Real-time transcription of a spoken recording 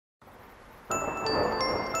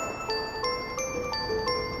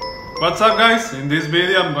What's up guys? In this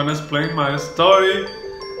video I'm gonna explain my story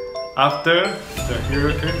after the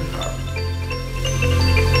Hurricane Harvey.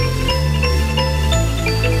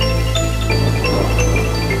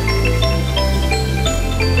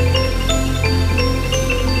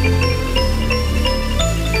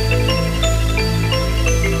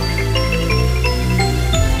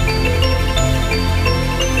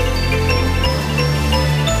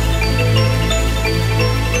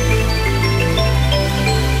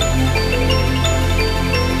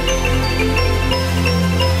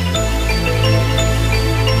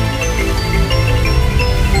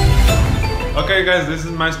 Okay guys, this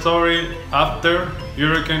is my story after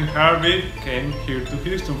Hurricane Harvey came here to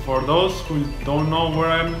Houston. For those who don't know where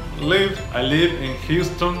I live in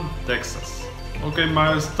Houston, Texas. Okay,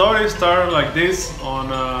 my story started like this on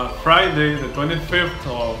Friday, the 25th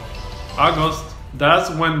of August. That's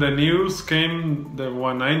when the news came,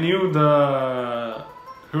 when I knew the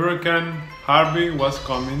Hurricane Harvey was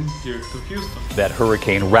coming here to Houston. That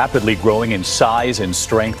hurricane rapidly growing in size and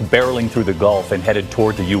strength, barreling through the Gulf and headed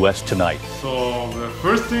toward the U.S. tonight. So the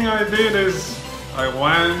first thing I did is I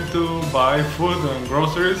went to buy food and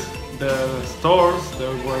groceries. The stores, they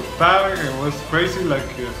were packed. It was crazy, like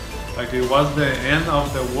it was the end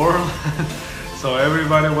of the world. So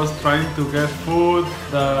everybody was trying to get food.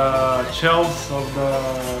 The shelves of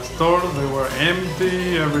the stores, they were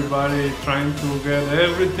empty. Everybody trying to get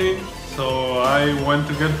everything. So I went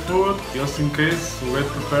to get food just in case to get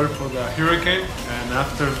prepared for the hurricane. And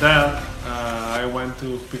after that, I went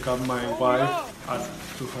to pick up my wife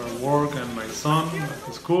to her work and my son at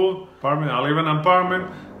the school apartment. I live in an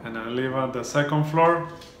apartment and I live on the second floor.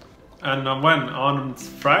 And when on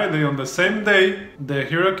Friday, on the same day, the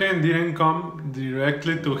hurricane didn't come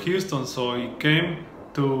directly to Houston, so it came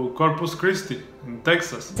to Corpus Christi in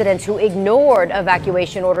Texas. Residents who ignored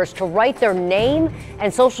evacuation orders to write their name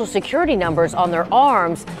and social security numbers on their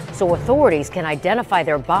arms so authorities can identify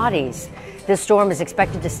their bodies. This storm is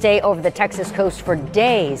expected to stay over the Texas coast for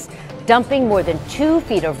days, dumping more than 2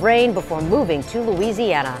 feet of rain before moving to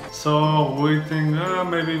Louisiana. So we think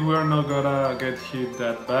maybe we're not gonna get hit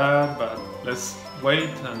that bad, but let's wait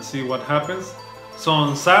and see what happens. So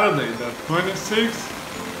on Saturday, the 26th,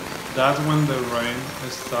 that's when the rain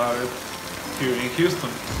started here in Houston.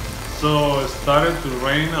 So it started to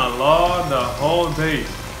rain a lot the whole day.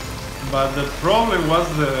 But the problem was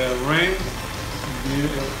the rain.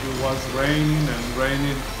 It was raining and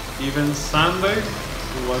raining. Even Sunday,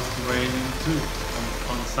 it was raining too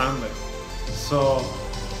on Sunday. So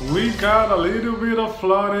we got a little bit of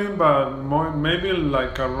flooding, but maybe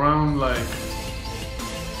like around like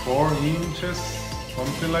 4 inches,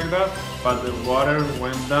 something like that. But the water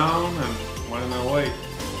went down and went away.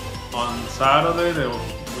 On Saturday,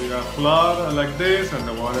 we got flood like this, and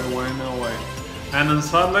the water went away. And on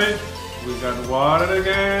Sunday, we got water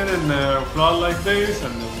again and the flood like this,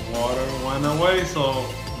 and the water went away. So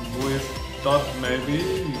we thought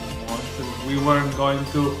maybe we weren't going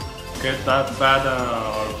to get that bad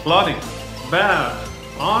flooding. But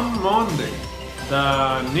on Monday,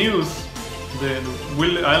 the news,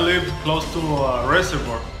 I live close to a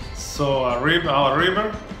reservoir, so a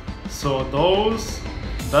river. So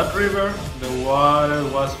that river, the water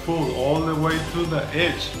was full all the way to the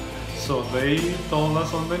edge. So they told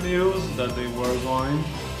us on the news that they were going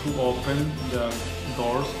to open the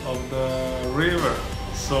doors of the river.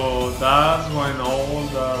 So that's when all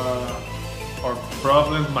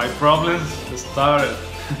my problems started.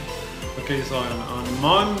 Okay, so on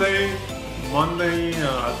Monday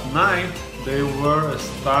at night, they were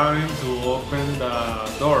starting to open the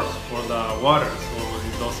doors for the water, so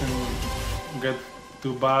it doesn't get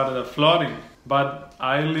too bad flooding. But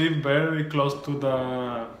I live very close to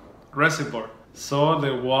the reservoir, so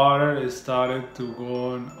the water started to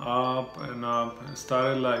go up and up. It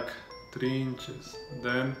started like 3 inches,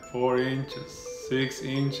 then 4 inches, 6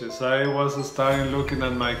 inches. I was starting looking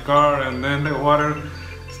at my car, and then the water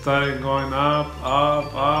started going up.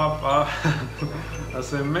 I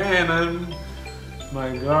said, man,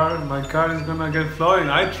 my car is gonna get flooding.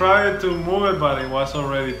 I tried to move it, but it was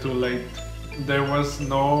already too late. There was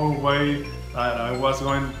no way that I was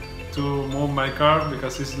going to move my car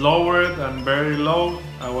because it's lowered and very low.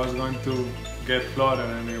 I was going to get flooded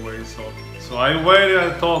anyway. So I waited.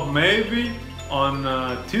 I thought maybe on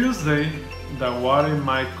Tuesday the water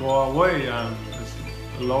might go away and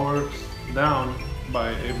it lowers down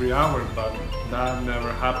by every hour, but that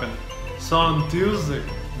never happened. So on Tuesday,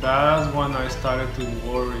 that's when I started to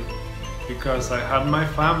worry, because I had my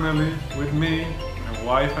family with me, my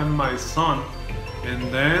wife and my son,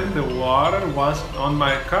 and then the water was on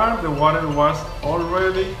my car. The water was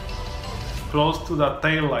already close to the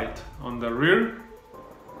tail light on the rear,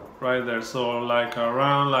 right there. So like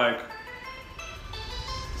around like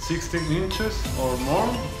 16 inches or more,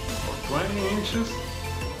 or 20 inches.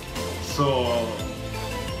 So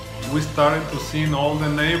we started to see all the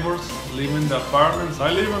neighbors leaving the apartments.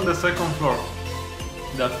 I live on the second floor.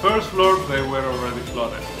 The first floor, they were already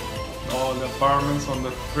flooded. All the apartments on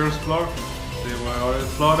the first floor, they were already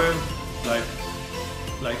flooded,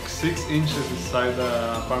 like 6 inches inside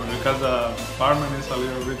the apartment, because the apartment is a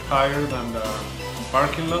little bit higher than the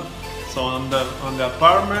parking lot. So on the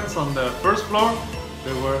apartments on the first floor,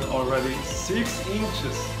 they were already 6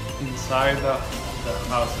 inches inside the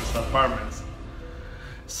houses, apartments.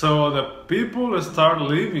 So the people start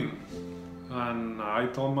leaving, and I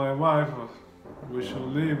told my wife we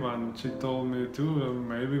should leave, and she told me too,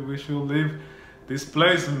 maybe we should leave. This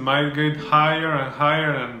place might get higher and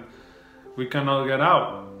higher and we cannot get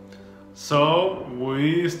out. So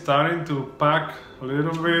we started to pack a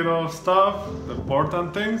little bit of stuff, the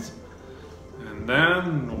important things, and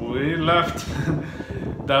then we left.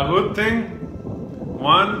 The good thing,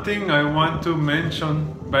 one thing I want to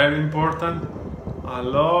mention, very important, a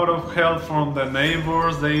lot of help from the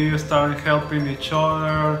neighbors. They started helping each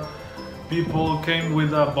other. People came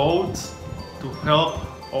with the boats to help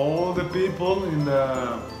all the people in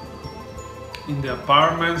the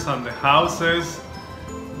apartments and the houses.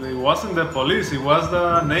 It wasn't the police, it was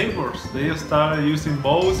the neighbors. They started using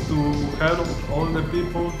boats to help all the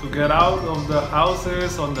people to get out of the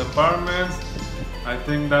houses, on the apartments. I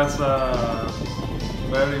think that's a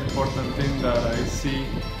very important thing that I see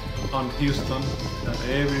on Houston, that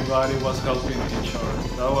everybody was helping each other.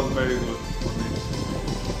 That was very good for me.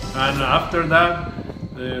 And after that,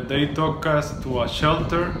 they took us to a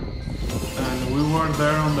shelter, and we were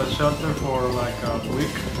there on the shelter for like a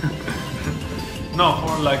week. No,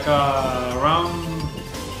 for like around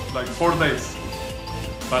like 4 days.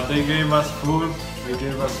 But they gave us food, they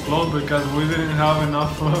gave us clothes, because we didn't have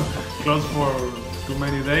enough clothes for too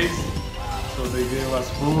many days. So they gave us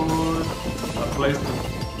food, a place to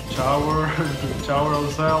shower,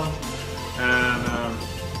 ourselves, and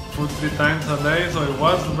food 3 times a day. So it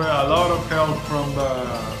was a lot of help from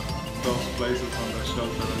those places on the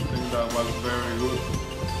shelter. I think that was very good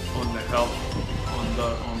on the help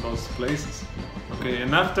on those places. Okay,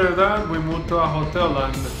 and after that we moved to a hotel,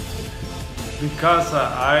 and because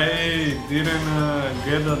I didn't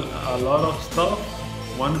get a lot of stuff,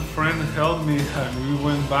 one friend helped me and we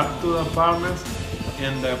went back to the apartments,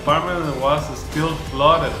 and the apartment was still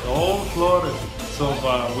flooded, all flooded. So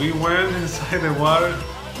we went inside the water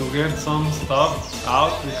to get some stuff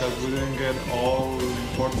out, because we didn't get all the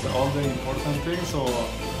important things. So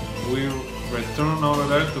we returned over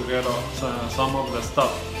there to get some of the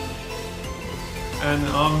stuff. And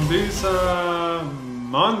on this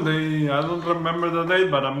Monday, I don't remember the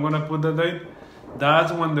date, but I'm gonna put the date.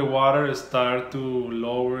 That's when the water started to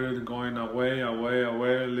lower, it going away,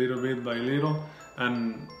 little bit by little,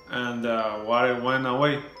 and the water went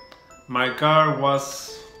away. My car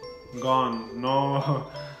was gone. No,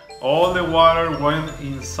 all the water went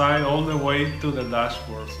inside, all the way to the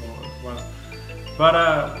dashboard. So it was. But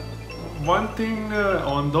one thing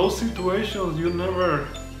on those situations, you never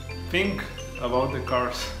think about the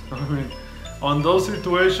cars. I mean, on those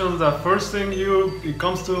situations, the first thing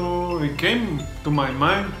it came to my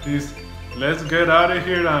mind is, let's get out of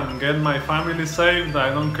here and get my family saved.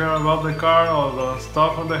 I don't care about the car or the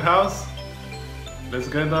stuff of the house. Let's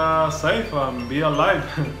get safe and be alive.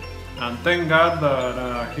 And thank God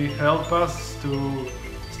that He helped us to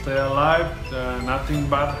stay alive. Nothing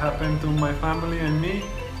bad happened to my family and me.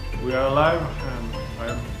 We are alive, and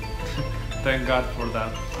I thank God for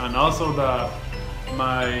that. And also that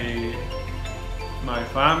my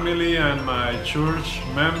family and my church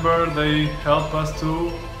member, they help us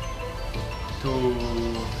to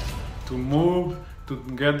move, to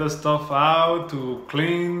get the stuff out, to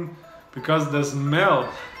clean, because the smell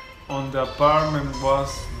on the apartment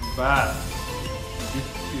was bad.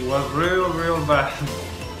 It was real bad.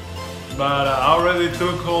 But I already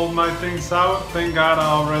took all my things out. Thank God I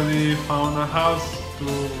already found a house to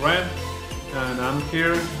rent, and I'm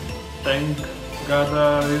here. Thank God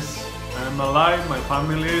I'm alive, my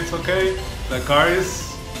family is okay, the car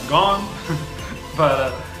is gone.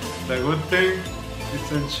 But the good thing is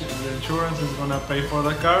the insurance is gonna pay for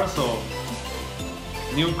the car, so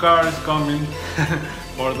new car is coming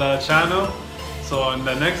for the channel. So in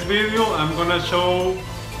the next video I'm gonna show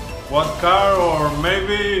what car, or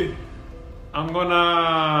maybe I'm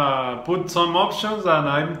gonna put some options that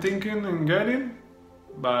I'm thinking in getting,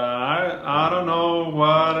 but I don't know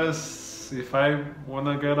what is, if I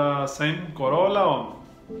wanna get a same Corolla or,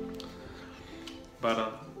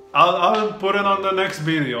 but I'll put it on the next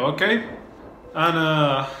video, okay? And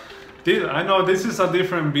I know this is a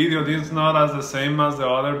different video, this is not as the same as the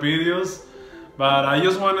other videos, but I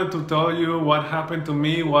just wanted to tell you what happened to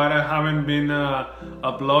me, why I haven't been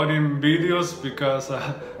uploading videos, because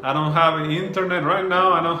I don't have internet right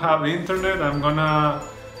now. I don't have internet. I'm gonna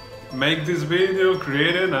make this video,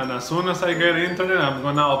 create it, and as soon as I get internet, I'm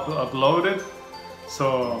gonna upload it.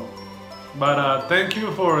 So, but thank you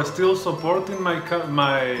for still supporting my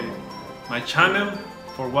channel,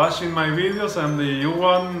 for watching my videos, and you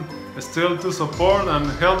want still to support and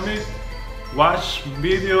help me watch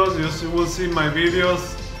videos. You will see my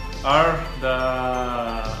videos are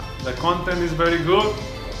the content is very good.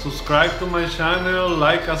 Subscribe to my channel,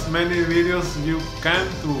 like as many videos you can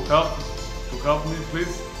to help me,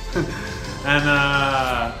 please.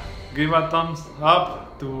 And give a thumbs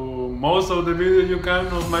up to most of the videos you can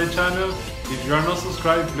of my channel. If you are not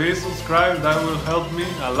subscribed, please subscribe, that will help me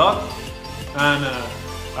a lot. And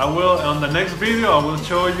I will, on the next video, I will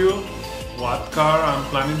show you what car I'm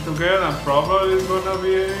planning to get, and probably it's gonna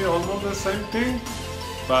be almost the same thing,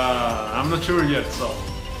 but I'm not sure yet. So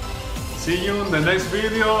see you in the next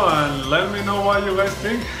video, and let me know what you guys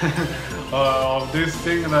think of this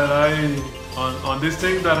thing that on this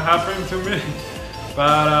thing that happened to me.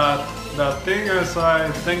 But the thing is, I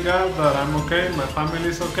thank God that I'm okay, my family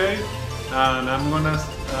is okay, and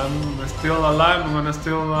I'm still alive. I'm gonna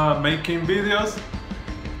still making videos.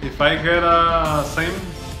 If I get a same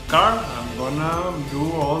car, I'm gonna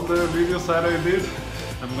do all the videos that I did.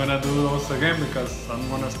 I'm gonna do those again because I'm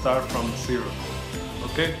gonna start from zero.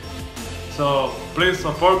 Okay, so please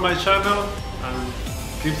support my channel and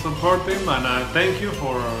keep supporting, and I thank you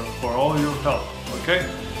for all your help. Okay,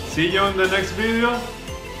 see you in the next video.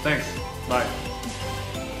 Thanks, bye.